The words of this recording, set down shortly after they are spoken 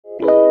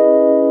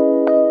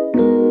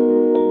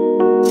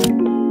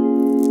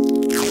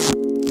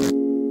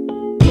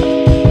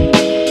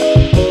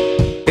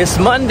It's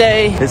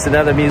Monday. It's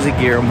another Music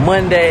Gear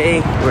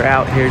Monday. We're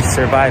out here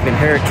surviving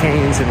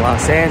hurricanes in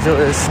Los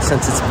Angeles.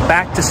 Since it's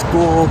back to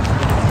school,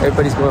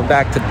 everybody's going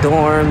back to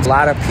dorms. A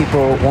lot of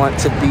people want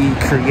to be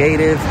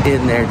creative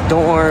in their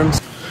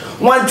dorms.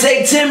 One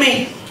take,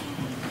 Timmy.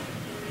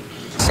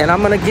 And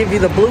I'm gonna give you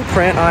the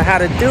blueprint on how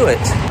to do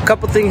it. A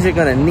couple things you're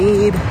gonna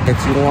need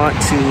if you want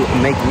to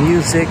make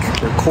music,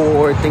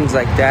 record, things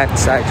like that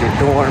inside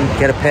your dorm.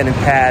 Get a pen and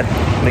pad.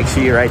 Make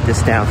sure you write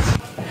this down.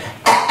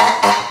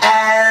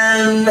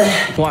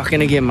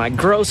 Walking to get my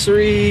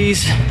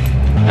groceries.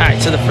 All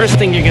right, so the first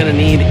thing you're gonna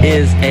need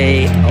is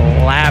a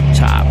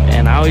laptop.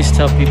 And I always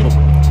tell people,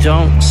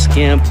 don't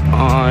skimp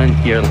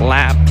on your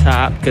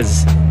laptop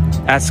because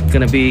that's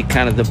gonna be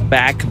kind of the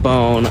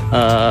backbone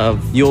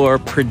of your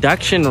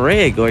production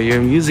rig or your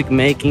music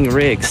making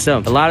rig. So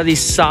a lot of these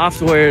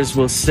softwares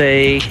will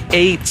say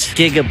 8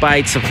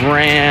 gigabytes of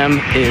RAM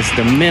is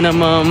the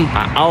minimum.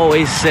 I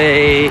always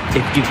say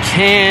if you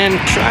can,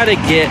 try to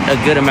get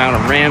a good amount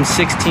of RAM.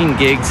 16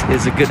 gigs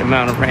is a good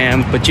amount of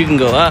RAM, but you can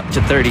go up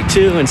to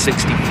 32 and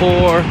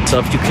 64. So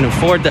if you can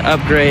afford the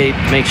upgrade,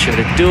 make sure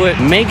to do it.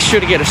 Make sure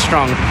to get a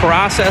strong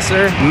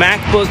processor.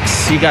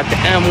 MacBooks, you got the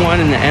M1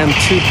 and the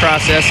M2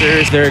 processors.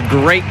 They're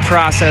great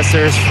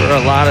processors for a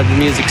lot of the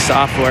music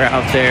software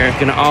out there. You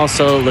can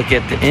also look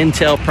at the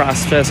Intel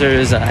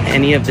processors.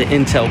 Any of the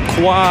Intel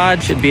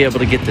Quad should be able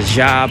to get the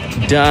job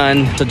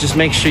done. So just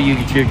make sure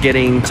you're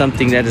getting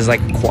something that is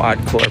like quad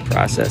core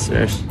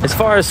processors. As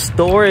far as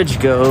storage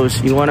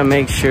goes, you want to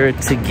make sure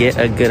to get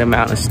a good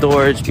amount of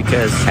storage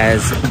because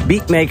as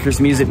beat makers,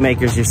 music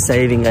makers, you're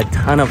saving a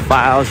ton of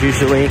files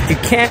usually. If you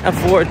can't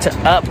afford to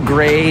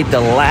upgrade the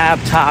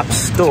laptop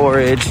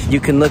storage, you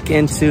can look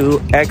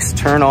into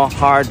external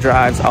hard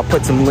drives. I'll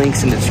put some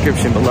links in the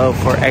description below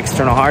for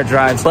external hard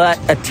drives, but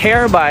a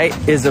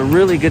terabyte is a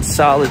really good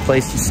solid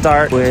place to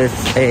start with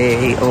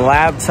a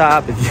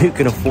laptop if you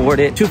can afford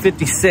it.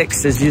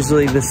 256 is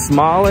usually the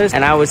smallest,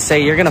 and I would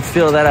say you're gonna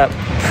fill that up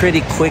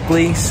pretty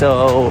quickly,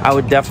 so I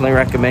would definitely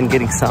recommend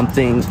getting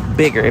something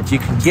bigger. If you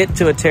can get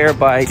to a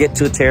terabyte, get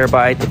to a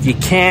terabyte. If you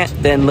can't,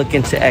 then look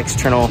into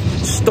external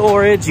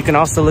storage. You can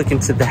also look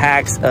into the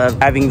hacks of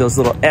having those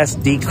little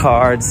SD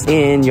cards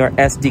in your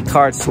SD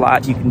card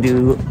slot. You can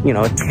do, you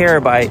know, a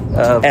terabyte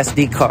of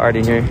SD card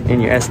in your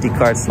SD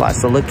card slot.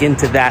 So look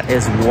into that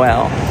as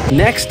well.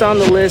 Next on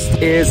the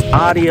list is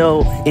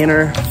audio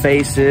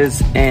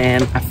interfaces.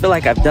 And I feel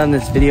like I've done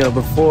this video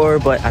before,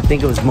 but I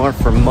think it was more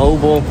for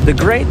mobile. The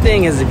great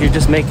thing is if you're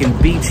just making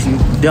beats, you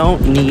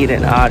don't need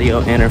an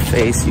audio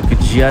interface. You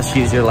could just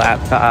use your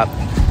laptop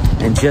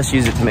and just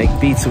use it to make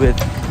beats with.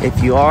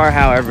 If you are,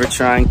 however,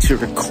 trying to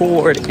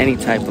record any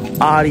type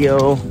of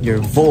audio, your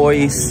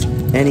voice,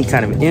 any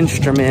kind of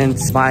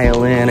instruments,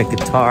 violin, a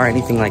guitar,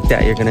 anything like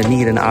that, you're gonna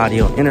need an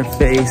audio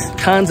interface.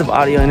 Tons of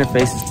audio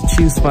interfaces to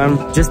choose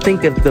from. Just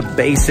think of the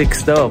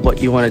basics though of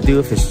what you wanna do.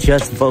 If it's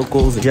just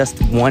vocals,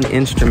 just one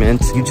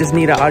instrument, you just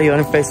need an audio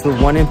interface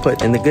with one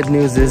input. And the good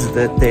news is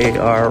that they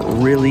are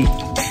really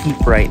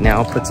cheap right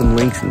now. I'll put some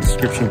links in the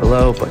description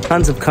below, but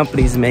tons of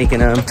companies making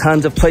them,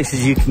 tons of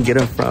places you can get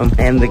them from.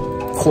 And the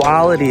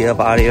quality of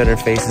audio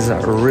interfaces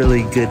are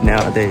really good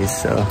nowadays.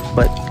 So,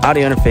 but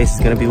audio interface is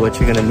gonna be what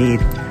you're gonna need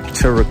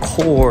to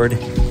record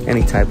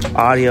any type of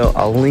audio.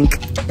 I'll link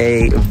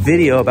a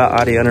video about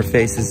audio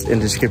interfaces in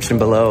the description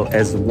below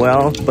as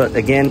well. But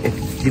again,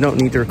 if you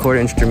don't need to record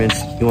instruments,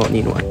 you won't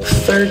need one.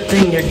 Third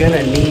thing you're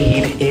gonna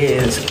need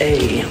is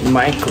a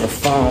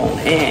microphone.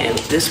 And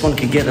this one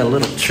could get a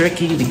little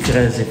tricky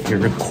because if you're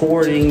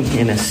recording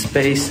in a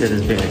space that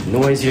is very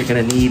noisy, you're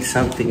gonna need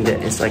something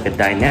that is like a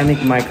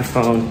dynamic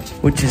microphone,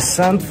 which is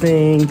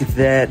something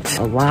that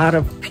a lot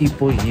of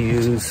people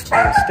use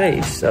on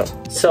stage.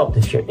 So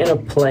if you're in a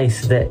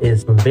place that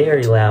is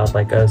very loud,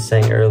 like I was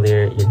saying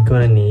earlier, you're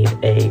gonna need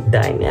a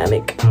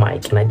dynamic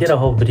mic. And I did a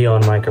whole video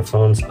on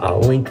microphones. I'll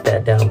link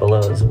that down below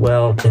as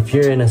well. If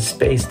you're in a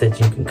space that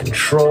you can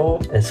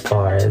control as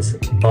far as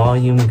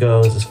volume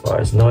goes, as far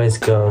as noise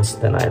goes,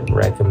 then I'd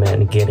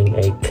recommend getting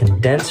a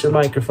condenser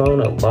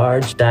microphone. A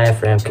large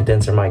diaphragm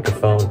condenser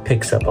microphone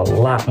picks up a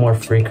lot more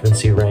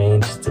frequency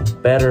range. It's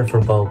better for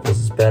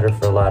vocals, it's better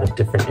for a lot of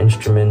different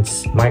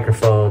instruments.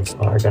 Microphones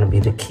are gonna be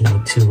the key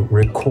to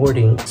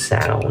recording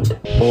sound.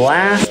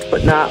 Last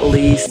but not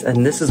least,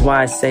 and this is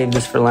why I saved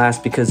this for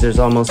last because there's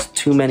almost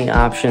too many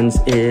options,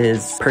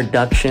 is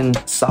production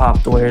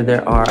software.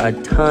 There are a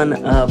ton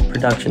of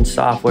production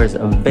softwares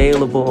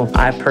available.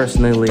 I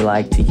personally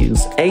like to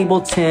use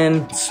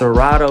Ableton,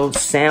 Serato,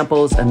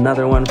 Samples,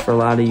 another one for a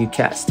lot of you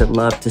cats that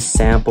love to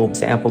sample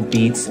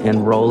beats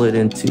and roll it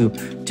into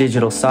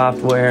digital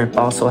software.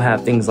 Also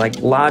have things like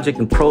Logic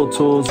and Pro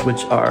Tools,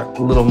 which are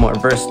a little more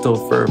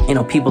versatile for, you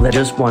know, people that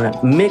just want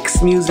to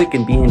mix music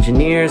and be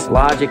engineers.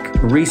 Logic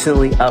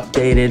recently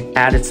updated,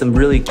 added some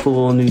really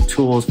cool new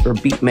tools for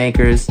beat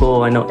makers.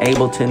 Cool, I know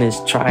Ableton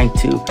is trying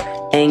to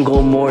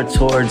angle more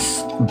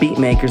towards beat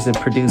makers and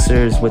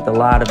producers with a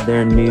lot of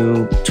their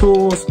new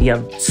tools. You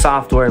have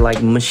software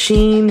like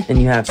Machine,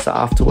 and you have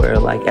software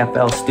like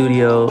FL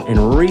Studio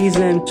and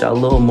Reason, which are a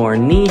little more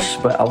niche,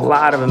 but a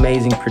lot of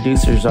amazing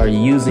producers are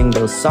using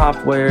those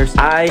softwares.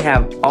 I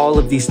have all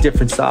of these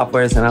different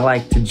softwares, and I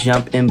like to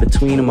jump in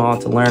between them all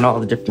to learn all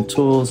the different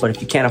tools. But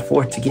if you can't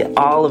afford to get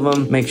all of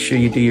them, make sure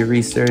you do your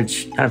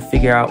research, kind of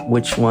figure out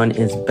which one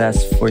is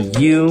best for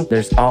you.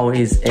 There's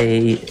always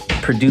a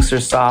producer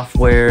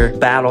software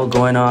battle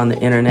going on the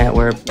internet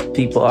where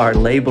people are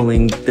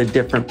labeling the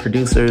different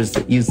producers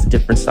that use the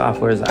different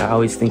softwares. I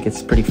always think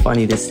it's pretty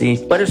funny to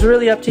see, but it's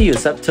really up to you.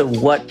 It's up to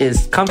what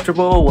is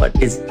comfortable,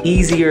 what is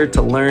easier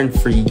to learn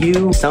for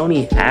you.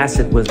 Sony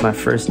Acid was my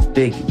first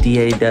big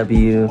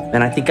DAW,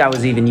 and I think I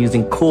was even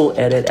using Cool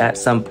Edit at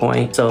some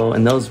point. So,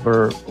 and those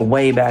were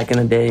way back in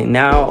the day.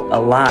 Now,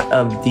 a lot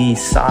of the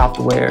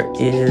software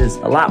is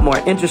a lot more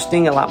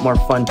interesting, a lot more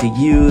fun to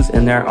use,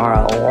 and there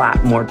are a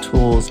lot more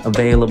tools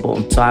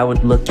available. So I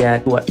would look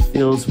at what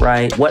feels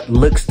right, what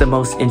looks the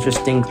most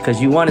interesting,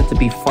 because you want it to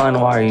be fun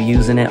while you're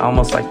using it,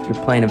 almost like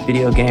you're playing a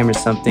video game or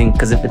something.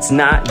 Because if it's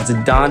not, it's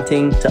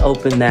daunting to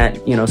open that,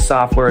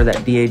 software,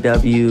 that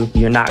DAW,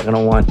 you're not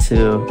gonna want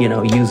to,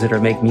 use it or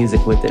make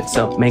music with it.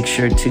 So make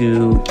sure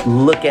to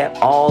look at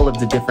all of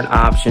the different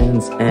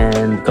options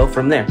and go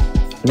from there.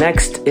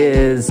 Next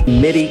is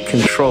MIDI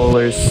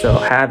controllers. So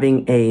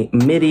having a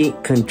MIDI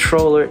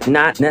controller,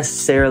 not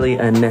necessarily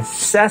a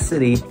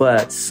necessity,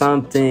 but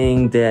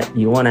something that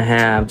you want to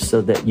have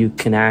so that you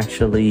can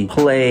actually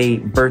play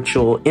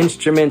virtual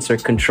instruments or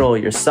control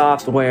your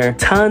software.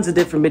 Tons of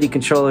different MIDI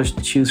controllers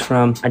to choose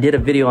from. I did a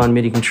video on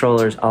MIDI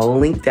controllers. I'll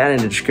link that in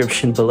the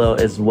description below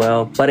as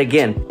well. But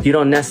again, you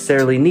don't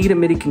necessarily need a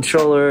MIDI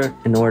controller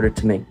in order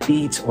to make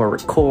beats or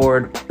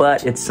record,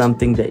 but it's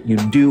something that you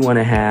do want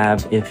to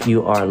have if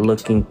you are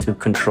looking to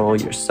control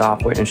your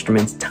software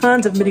instruments.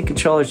 Tons of MIDI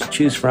controllers to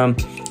choose from.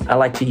 I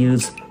like to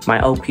use my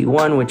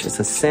OP1, which is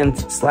a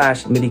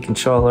synth / MIDI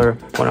controller.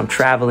 When I'm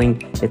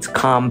traveling, it's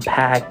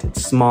compact,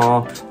 it's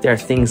small. There are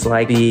things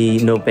like the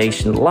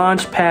Novation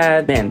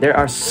Launchpad. Man, there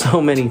are so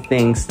many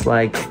things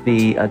like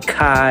the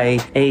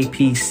Akai,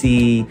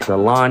 APC, the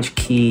Launch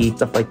Key,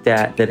 stuff like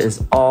that, that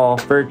is all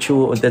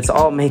virtual, that's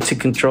all made to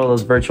control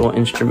those virtual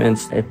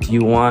instruments. If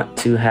you want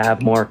to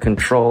have more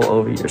control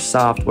over your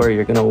software,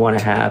 you're gonna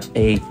wanna have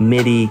a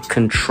MIDI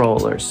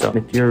controller. So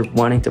if you're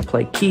wanting to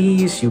play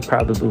keys, you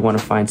probably wanna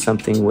find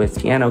something with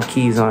piano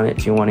keys on it.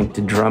 If you're wanting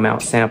to drum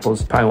out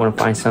samples, probably want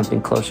to find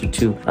something closer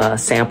to a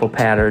sample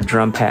pad or a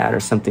drum pad or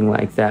something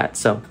like that.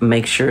 So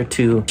make sure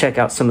to check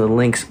out some of the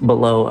links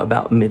below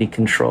about MIDI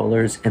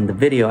controllers and the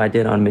video I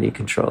did on MIDI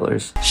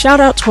controllers. Shout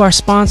out to our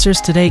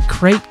sponsors today,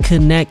 Crate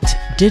Connect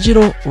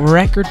Digital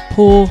Record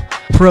Pool,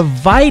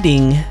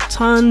 providing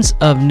tons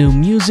of new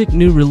music,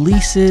 new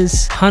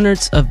releases,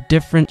 hundreds of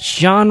different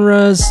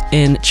genres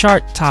and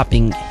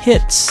chart-topping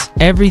hits,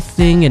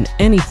 everything and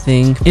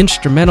anything,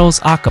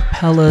 instrumentals,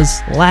 acapellas,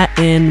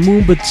 Latin,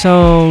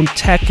 moombahton,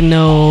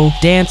 techno,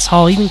 dance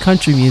hall, even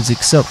country music.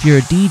 So if you're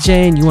a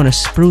DJ and you want to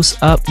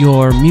spruce up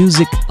your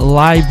music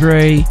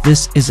library,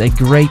 this is a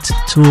great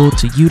tool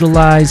to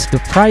utilize. The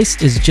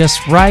price is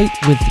just right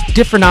with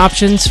different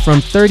options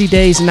from 30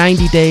 days,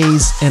 90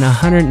 days, and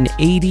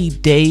 180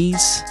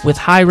 days with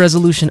high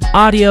resolution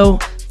audio.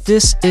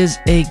 This is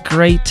a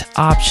great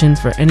option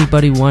for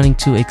anybody wanting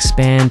to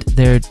expand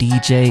their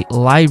DJ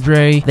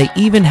library. They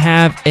even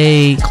have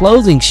a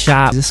clothing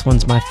shop. This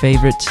one's my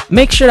favorite.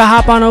 Make sure to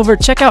hop on over,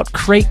 check out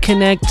Crate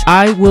Connect.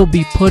 I will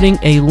be putting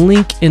a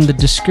link in the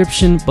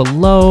description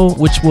below,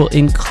 which will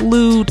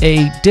include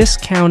a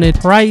discounted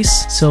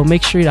price. So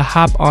make sure to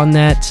hop on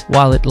that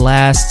while it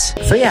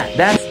lasts. So yeah,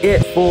 that's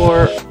it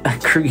for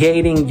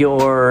creating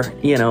your,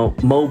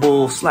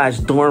 mobile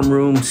 / dorm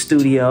room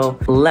studio.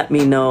 Let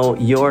me know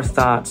your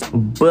thoughts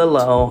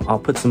below. I'll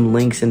put some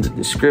links in the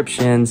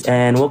descriptions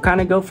and we'll kind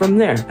of go from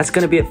there. That's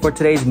going to be it for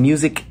today's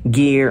Music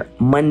Gear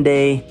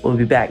Monday. We'll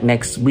be back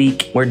next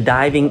week. We're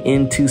diving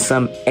into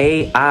some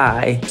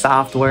AI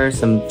software,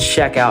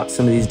 check out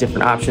some of these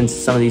different options,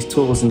 some of these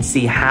tools, and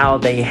see how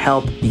they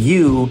help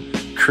you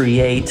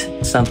create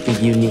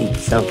something unique.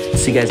 So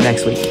see you guys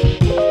next week.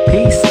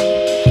 Peace.